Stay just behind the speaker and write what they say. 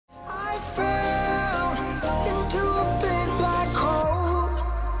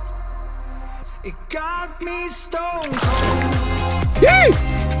It got me stone cold. Yee!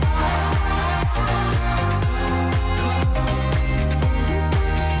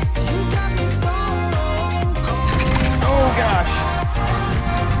 Oh gosh.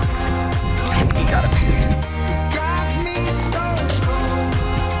 He got it.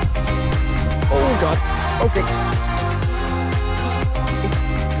 Oh god. Okay.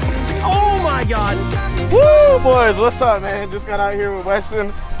 Oh my god. Woo, boys, what's up, man? Just got out here with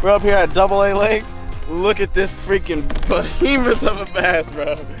Westin. We're up here at AA Lake. Look at this freaking behemoth of a bass,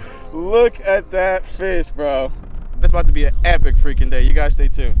 bro. Look at that fish, bro. It's about to be an epic freaking day. You guys stay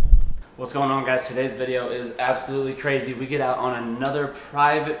tuned. What's going on, guys? Today's video is absolutely crazy. We get out on another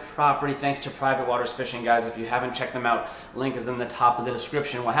private property thanks to Private Waters Fishing, guys. If you haven't checked them out, link is in the top of the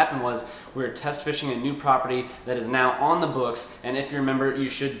description. What happened was we were test fishing a new property that is now on the books, and if you remember, you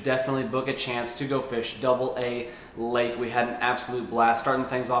should definitely book a chance to go fish AA Lake. We had an absolute blast, starting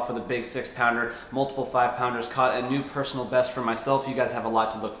things off with a big 6-pounder, multiple 5-pounders, caught a new personal best for myself. You guys have a lot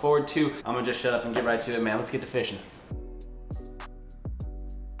to look forward to. I'm gonna just shut up and get right to it, man. Let's get to fishing.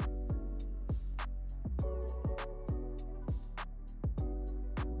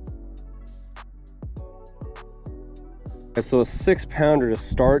 So a 6-pounder to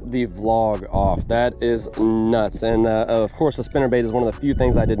start the vlog off. That is nuts. And of course the spinnerbait is one of the few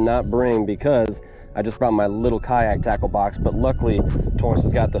things I did not bring because I just brought my little kayak tackle box, but luckily Torrance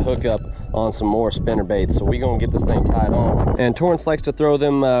has got the hookup on some more spinnerbaits, so we're gonna get this thing tied on. And Torrance likes to throw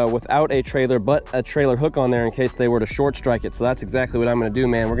them without a trailer, but a trailer hook on there in case they were to short strike it. So that's exactly what I'm gonna do,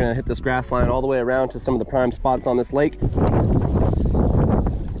 man. We're gonna hit this grass line all the way around to some of the prime spots on this lake.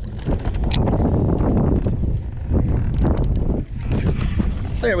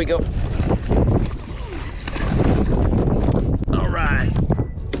 There we go. All right.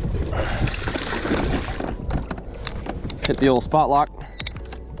 Hit the old spot lock.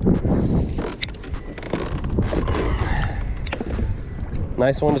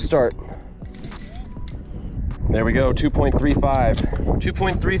 Nice one to start. There we go, 2.35.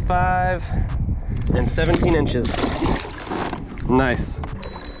 2.35 and 17 inches. Nice.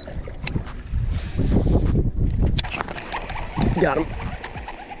 Got him.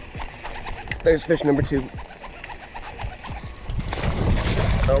 There's fish number 2.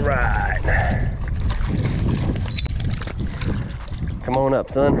 All right. Come on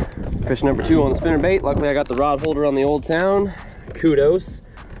up, son. Fish number 2 on the spinnerbait. Luckily, I got the rod holder on the Old Town. Kudos.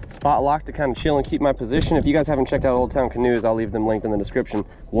 Spot lock to kind of chill and keep my position. If you guys haven't checked out Old Town canoes, I'll leave them linked in the description.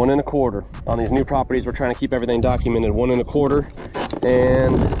 1 1/4. On these new properties, we're trying to keep everything documented. 1 1/4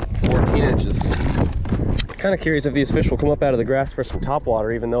 and 14 inches. Kind of curious if these fish will come up out of the grass for some top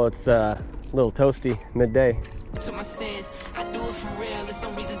water, even though it's a little toasty midday.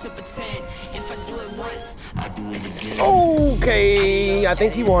 Okay, I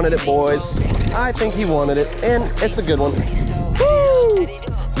think he wanted it, boys. I think he wanted it, and it's a good one. Woo!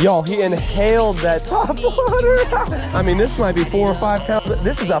 Y'all, he inhaled that top water. I mean, this might be 4 or 5 pounds.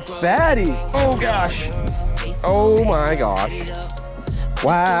 This is a fatty. Oh gosh. Oh my gosh.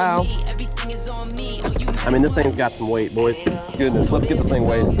 Wow. I mean, this thing's got some weight, boys. Goodness, let's get this thing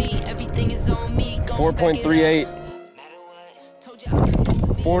weighed. 4.38.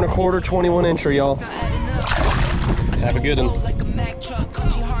 4 1/4, 21 incher, y'all. Have a good one.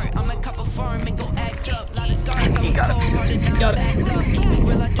 You got it. Got it.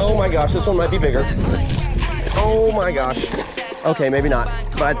 Oh my gosh, this one might be bigger. Oh my gosh. Okay, maybe not.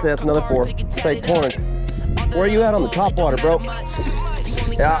 But I'd say that's another 4. Say, Torrance, where are you at on the top water, bro?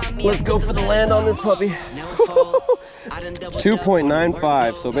 Yeah, let's go for the land on this puppy.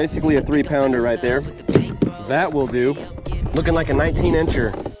 2.95, so basically a 3-pounder right there. That will do. Looking like a 19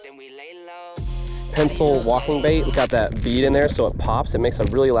 incher. Pencil walking bait. It's got that bead in there so it pops. It makes a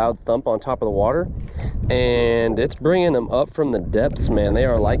really loud thump on top of the water. And it's bringing them up from the depths, man. They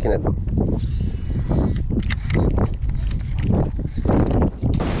are liking it.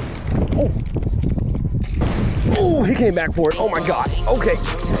 Oh. Oh, he came back for it. Oh my God. Okay.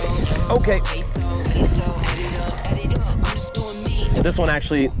 Okay. This one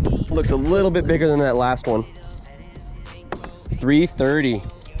actually looks a little bit bigger than that last one. 330.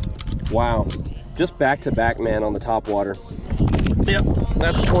 Wow. Just back to back, man, on the top water. Yep,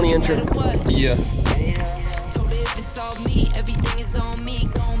 that's a 20 incher. Yeah.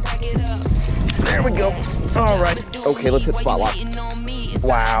 There we go. All right. Okay, let's hit spot lock.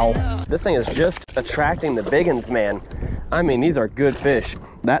 Wow. This thing is just attracting the big uns, man. I mean, these are good fish.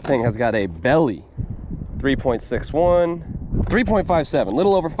 That thing has got a belly. 3.61. 3.57,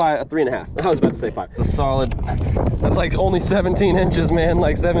 little over 5, 3.5. I was about to say 5. It's a solid. That's like only 17 inches, man,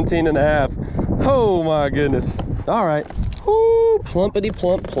 like 17 and a half. Oh my goodness. All right, Ooh, plumpity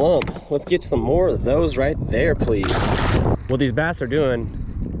plump plump. Let's get some more of those right there, please. What these bass are doing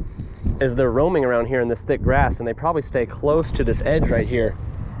is they're roaming around here in this thick grass, and they probably stay close to this edge right here,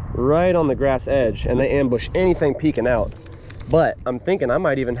 right on the grass edge, and they ambush anything peeking out. But I'm thinking I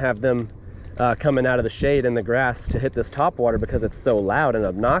might even have them coming out of the shade in the grass to hit this topwater because it's so loud and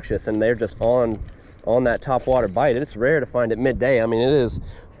obnoxious, and they're just on that topwater bite. It's rare to find it midday. I mean, it is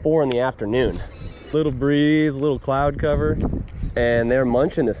 4 in the afternoon. Little breeze, little cloud cover, and they're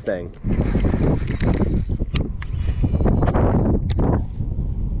munching this thing.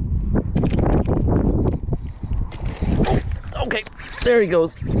 Oh, okay, there he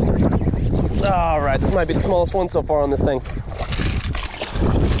goes. All right, this might be the smallest one so far on this thing.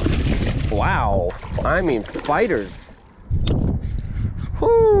 Wow, I mean, fighters.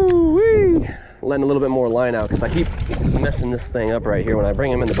 Woo-wee. Letting a little bit more line out because I keep messing this thing up right here when I bring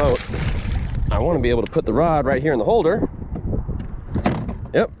him in the boat. I want to be able to put the rod right here in the holder.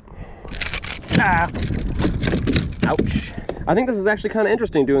 Yep. Ah. Ouch. I think this is actually kind of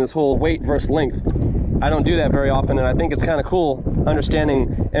interesting, doing this whole weight versus length. I don't do that very often, and I think it's kind of cool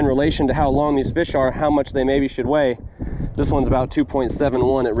understanding in relation to how long these fish are, how much they maybe should weigh. This one's about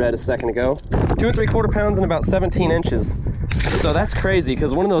 2.71, it read a second ago. 2 3/4 pounds and about 17 inches. So that's crazy,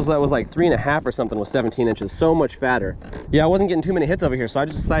 because one of those that was like 3.5 or something was 17 inches, so much fatter. Yeah, I wasn't getting too many hits over here, so I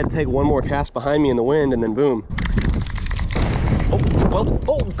just decided to take one more cast behind me in the wind, and then boom. Oh, well,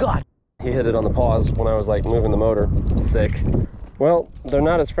 oh God. He hit it on the pause when I was like moving the motor. Sick. Well, they're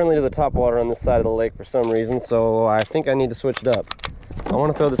not as friendly to the topwater on this side of the lake for some reason, so I think I need to switch it up. I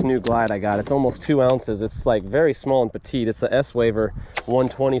want to throw this new Glide I got. It's almost 2 ounces. It's like very small and petite. It's the S-Waver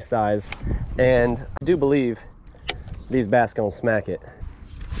 120 size, and I do believe these bass gonna smack it.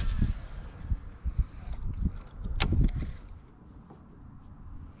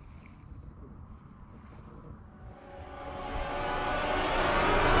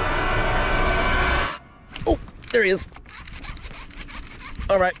 Oh, there he is.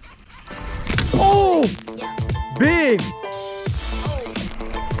 All right. Oh, big.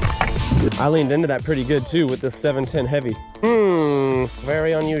 I leaned into that pretty good too with this 710 heavy.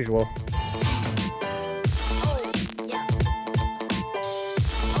 Very unusual.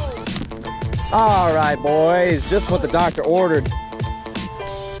 All right, boys, just what the doctor ordered.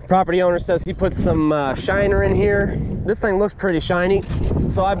 Property owner says he put some shiner in here. This thing looks pretty shiny,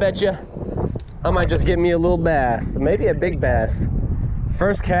 so I bet you I might just get me a little bass, maybe a big bass.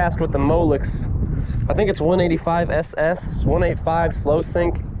 First cast with the Molix. I think it's 185 SS, 185 slow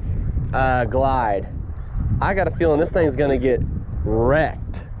sink Glide. I got a feeling this thing's gonna get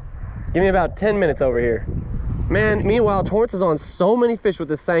wrecked. Give me about 10 minutes over here. Man, meanwhile, Torrance is on so many fish with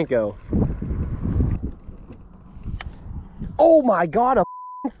this Senko. Oh my God, a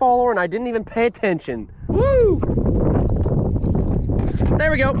follower, and I didn't even pay attention. Woo!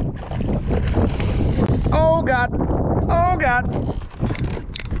 There we go. Oh God, oh God.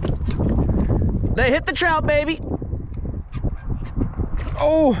 They hit the trout, baby.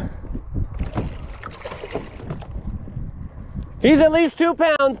 Oh. He's at least 2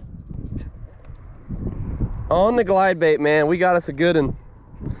 pounds. On the Glide Bait, man, we got us a good one.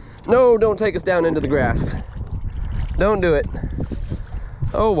 No, don't take us down into the grass. Don't do it.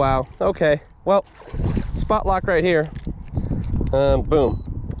 Oh, wow. Okay. Well, spot lock right here. Boom.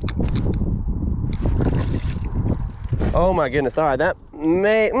 Oh my goodness. All right, that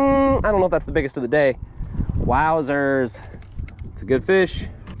may, I don't know if that's the biggest of the day. Wowzers. It's a good fish.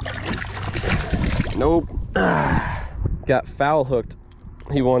 Nope. Got foul hooked.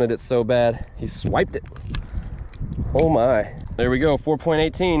 He wanted it so bad. He swiped it. Oh my. There we go,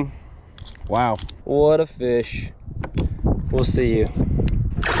 4.18. Wow. What a fish. We'll see you.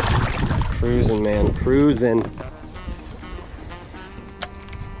 Cruising, man, cruising.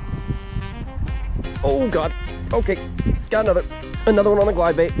 Oh God. Okay, got another one on the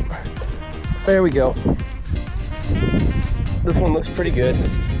Glide Bait. There we go. This one looks pretty good.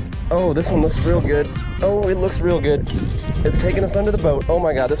 Oh, this one looks real good. Oh, it looks real good. It's taking us under the boat. Oh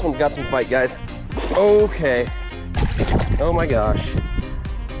my God, this one's got some fight, guys. Okay. Oh my gosh.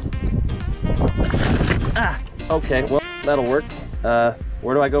 Ah, okay, well, that'll work.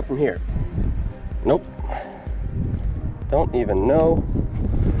 Where do I go from here? Nope. Don't even know.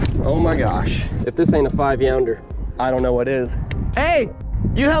 Oh my gosh. If this ain't a 5-pounder, I don't know what is. Hey,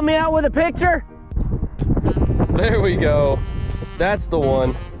 you help me out with a picture? There we go. That's the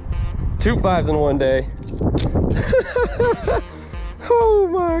one. 2 5s in one day. Oh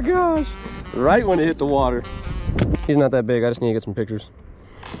my gosh. Right when it hit the water. He's not that big, I just need to get some pictures.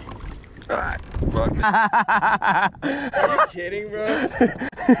 All right, fuck. Are you kidding, bro?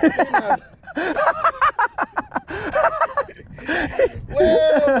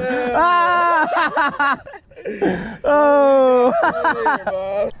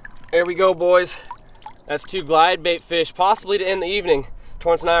 Oh! There we go, boys. That's 2 glide bait fish, possibly to end the evening.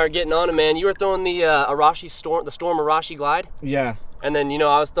 Torrance and I are getting on it, man. You were throwing the Storm Arashi Glide? Yeah. And then, you know,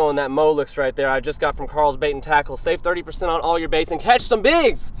 I was throwing that Molix right there. I just got from KARL'S Bait and Tackle. Save 30% on all your baits and catch some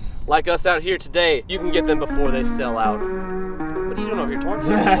bigs like us out here today. You can get them before they sell out. What are you doing over here, Torrance?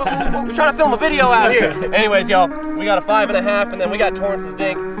 We're trying to film a video out here. Anyways, y'all, we got a 5.5, and then we got Torrance's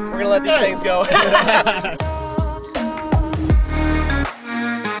dink. We're gonna let these things go.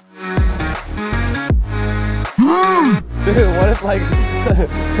 Dude, what if like,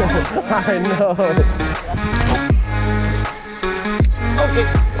 I know. Okay.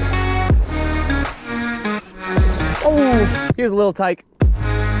 Oh, he was a little tight.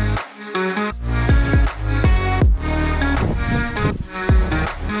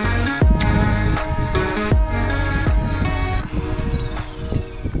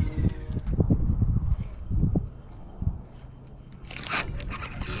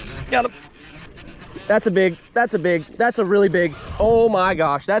 Got him. That's a big, that's a really big. Oh my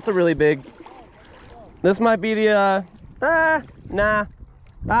gosh, that's a really big. This might be the,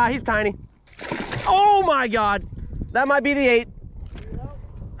 he's tiny. Oh my God, that might be the 8.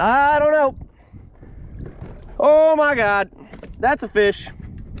 I don't know. Oh my God, that's a fish.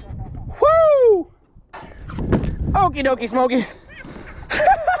 Woo! Okie dokie smoky.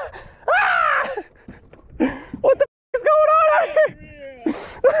 What the is going on out here?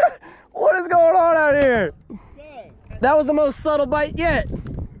 What is going on out here? That was the most subtle bite yet.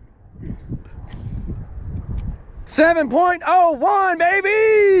 7.01,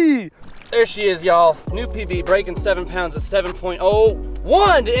 baby! There she is, y'all. New PB, breaking 7 pounds at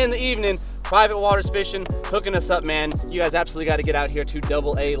 7.01 to end the evening. Private waters fishing, hooking us up, man. You guys absolutely got to get out here to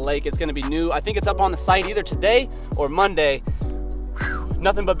AA Lake. It's going to be new. I think it's up on the site either today or Monday. Whew.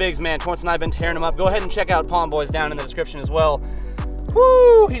 Nothing but bigs, man. Torrance and I have been tearing them up. Go ahead and check out Pond Boys down in the description as well.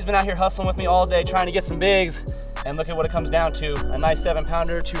 Woo! He's been out here hustling with me all day trying to get some bigs. And look at what it comes down to. A nice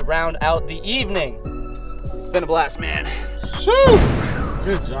 7-pounder to round out the evening. It's been a blast, man. Shoo!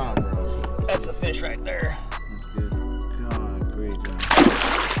 Good job, bro. That's a fish right there. That's good. God, great job.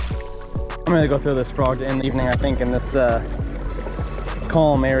 I'm gonna go throw this frog to end the evening, I think, in this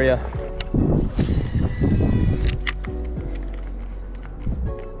calm area.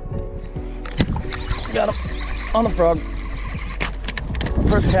 Got him on the frog.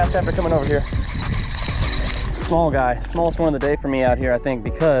 First cast after coming over here. Small guy, smallest one of the day for me out here, I think,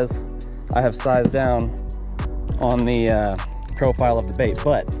 because I have sized down on the profile of the bait,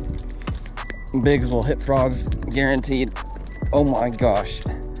 but bigs will hit frogs, guaranteed. Oh my gosh.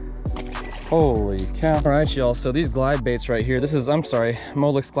 Holy cow. All right, y'all, so these glide baits right here, this is, I'm sorry,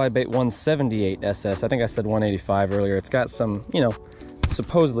 Molix Glide Bait 178 SS. I think I said 185 earlier. It's got some, you know,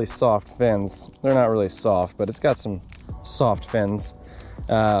 supposedly soft fins. They're not really soft, but it's got some soft fins.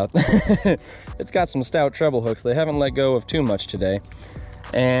 It's got some stout treble hooks. They haven't let go of too much today.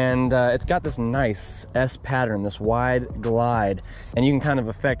 And it's got this nice S pattern, this wide glide, and you can kind of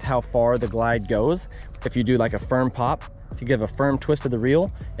affect how far the glide goes. If you do like a firm pop, if you give a firm twist to the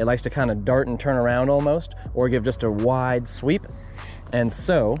reel, it likes to kind of dart and turn around almost, or give just a wide sweep. And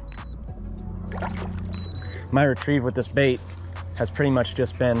so my retrieve with this bait has pretty much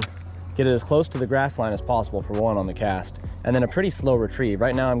just been get it as close to the grass line as possible for one on the cast, and then a pretty slow retrieve.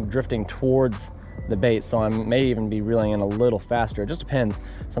 Right now I'm drifting towards the bait, so I may even be reeling in a little faster. It just depends.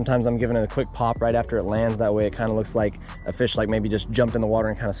 Sometimes I'm giving it a quick pop right after it lands. That way it kind of looks like a fish like maybe just jumped in the water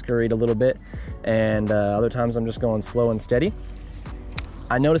and kind of scurried a little bit. And other times I'm just going slow and steady.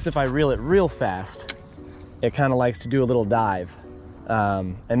 I notice if I reel it real fast, it kind of likes to do a little dive.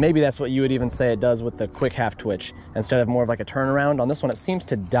 And maybe that's what you would even say it does with the quick half twitch. Instead of more of like a turnaround, on this one it seems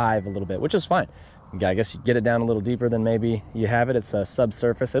to dive a little bit, which is fine. I guess you get it down a little deeper than maybe you have it. It's a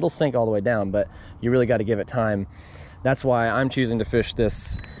subsurface. It'll sink all the way down, but you really got to give it time. That's why I'm choosing to fish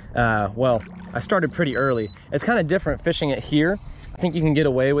this. Well, I started pretty early. It's kind of different fishing it here. I think you can get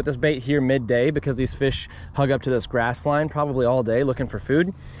away with this bait here midday because these fish hug up to this grass line probably all day looking for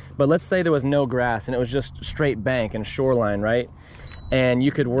food. But let's say there was no grass and it was just straight bank and shoreline, right? And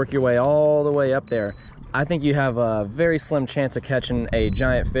you could work your way all the way up there. I think you have a very slim chance of catching a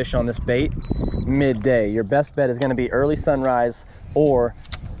giant fish on this bait midday. Your best bet is going to be early sunrise, or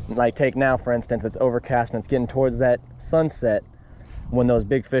like take now for instance, it's overcast and it's getting towards that sunset when those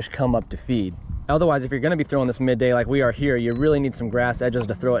big fish come up to feed. Otherwise, if you're going to be throwing this midday like we are here, you really need some grass edges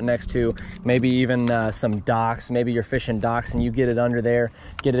to throw it next to. Maybe even some docks. Maybe you're fishing docks and you get it under there,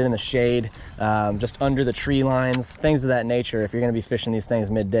 get it in the shade, just under the tree lines, things of that nature if you're going to be fishing these things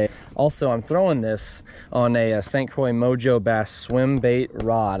midday. Also, I'm throwing this on a St. Croix Mojo Bass swim bait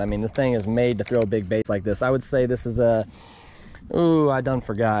rod. I mean, this thing is made to throw big baits like this. I would say this is a, ooh, I done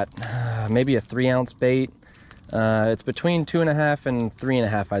forgot, maybe a 3-ounce bait. It's between 2.5 and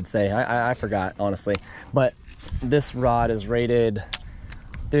 3.5, I'd say. I forgot, honestly. But this rod is rated,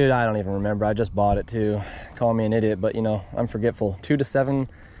 dude, I don't even remember. I just bought it too. Call me an idiot, but you know, I'm forgetful. 2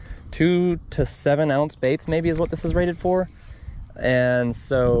 to 7 ounce baits maybe is what this is rated for. And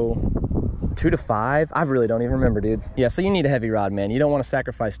so 2 to 5, I really don't even remember, dudes. Yeah, so you need a heavy rod, man. You don't want to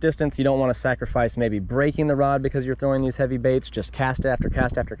sacrifice distance. You don't want to sacrifice maybe breaking the rod because you're throwing these heavy baits. Just cast after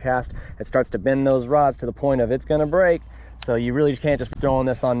cast after cast. It starts to bend those rods to the point of it's gonna break. So you really can't just be throwing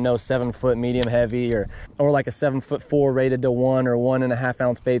this on no 7-foot medium heavy or like a 7'4" rated to 1 or 1.5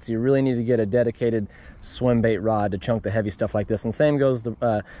 ounce baits. You really need to get a dedicated swim bait rod to chunk the heavy stuff like this. And same goes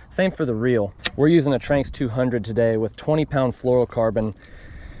same for the reel. We're using a Tranx 200 today with 20-pound fluorocarbon.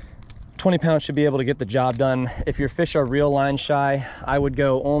 20 pounds should be able to get the job done. If your fish are reel line shy, I would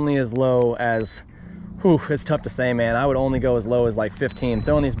go only as low as, whew, it's tough to say, man. I would only go as low as like 15.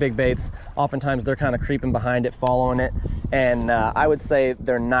 Throwing these big baits, oftentimes they're kind of creeping behind it, following it. And I would say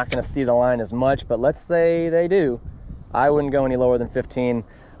they're not gonna see the line as much, but let's say they do. I wouldn't go any lower than 15.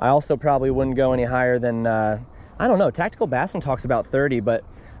 I also probably wouldn't go any higher than, I don't know, Tactical Bassing talks about 30, but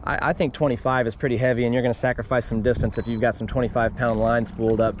I think 25 is pretty heavy, and you're going to sacrifice some distance if you've got some 25-pound line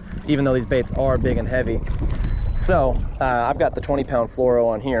spooled up, even though these baits are big and heavy. So I've got the 20-pound fluoro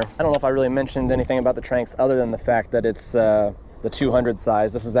on here. I don't know if I really mentioned anything about the Tranx other than the fact that it's the 200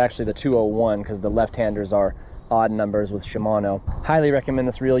 size. This is actually the 201 because the left-handers are odd numbers with Shimano. Highly recommend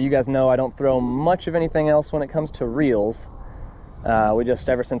this reel. You guys know I don't throw much of anything else when it comes to reels. We just,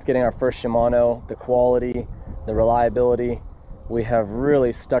 ever since getting our first Shimano, the quality, the reliability, we have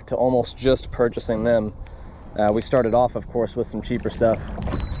really stuck to almost just purchasing them. We started off, of course, with some cheaper stuff,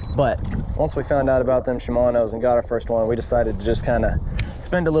 but once we found out about them Shimanos and got our first one, we decided to just kind of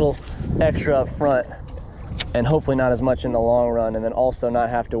spend a little extra up front and hopefully not as much in the long run, and then also not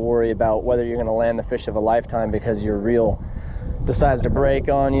have to worry about whether you're going to land the fish of a lifetime because your reel decides to break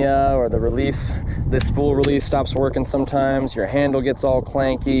on you, or the spool release stops working sometimes, your handle gets all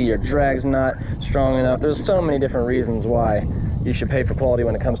clanky, your drag's not strong enough. There's so many different reasons why you should pay for quality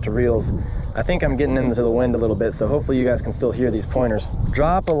when it comes to reels. I think I'm getting into the wind a little bit, so hopefully you guys can still hear these pointers.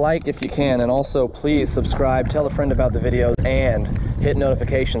 Drop a like if you can, and also please subscribe, tell a friend about the video, and hit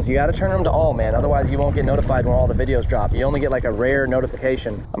notifications. You gotta turn them to all, man, otherwise you won't get notified when all the videos drop. You only get like a rare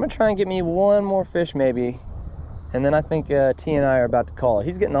notification. I'm gonna try and get me one more fish maybe, and then I think T and I are about to call it.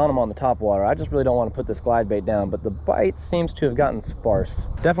 He's getting on him on the top water. I just really don't want to put this glide bait down, but the bite seems to have gotten sparse.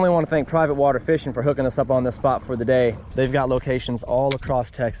 Definitely want to thank Private Water Fishing for hooking us up on this spot for the day. They've got locations all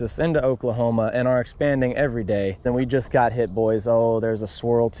across Texas into Oklahoma and are expanding every day. Then we just got hit, boys. Oh, there's a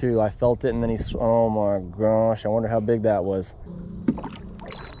swirl too. I felt it, and then oh my gosh, I wonder how big that was.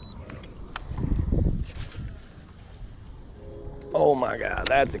 Oh my God,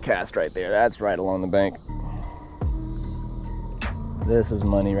 that's a cast right there. That's right along the bank. This is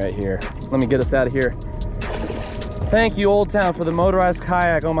money right here. Let me get us out of here. Thank you, Old Town, for the motorized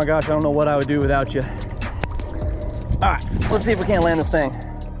kayak. Oh my gosh, I don't know what I would do without you. All right, let's see if we can't land this thing.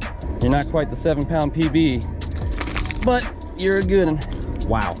 You're not quite the 7-pound PB, but you're a good one.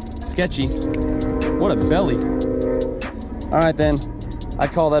 Wow, sketchy. What a belly. All right then,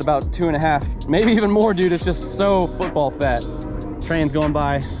 I'd call that about 2.5, maybe even more, dude. It's just so football fat. Train's going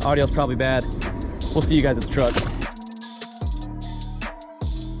by, audio's probably bad. We'll see you guys at the truck.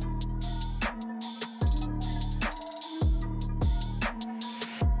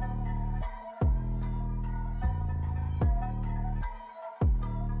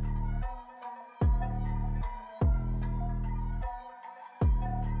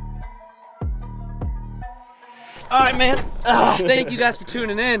 All right, man. Thank you guys for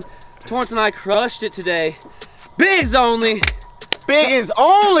tuning in. Torrance and I crushed it today. Bigs only. Biggins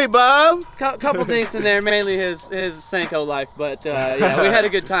only, bub. Couple dinks in there, mainly his Senko life, but yeah, we had a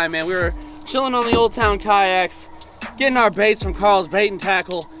good time, man. We were chilling on the Old Town kayaks, getting our baits from KARL'S Bait and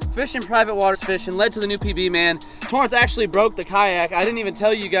Tackle, fishing private waters fishing, led to the new PB, man. Torrance actually broke the kayak. I didn't even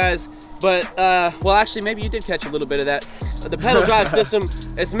tell you guys, but well, actually, maybe you did catch a little bit of that. The pedal drive system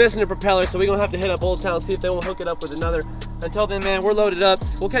is missing a propeller, so we're gonna have to hit up Old Town, see if they won't hook it up with another. Until then, man, we're loaded up.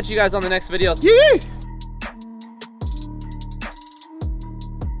 We'll catch you guys on the next video. Yee!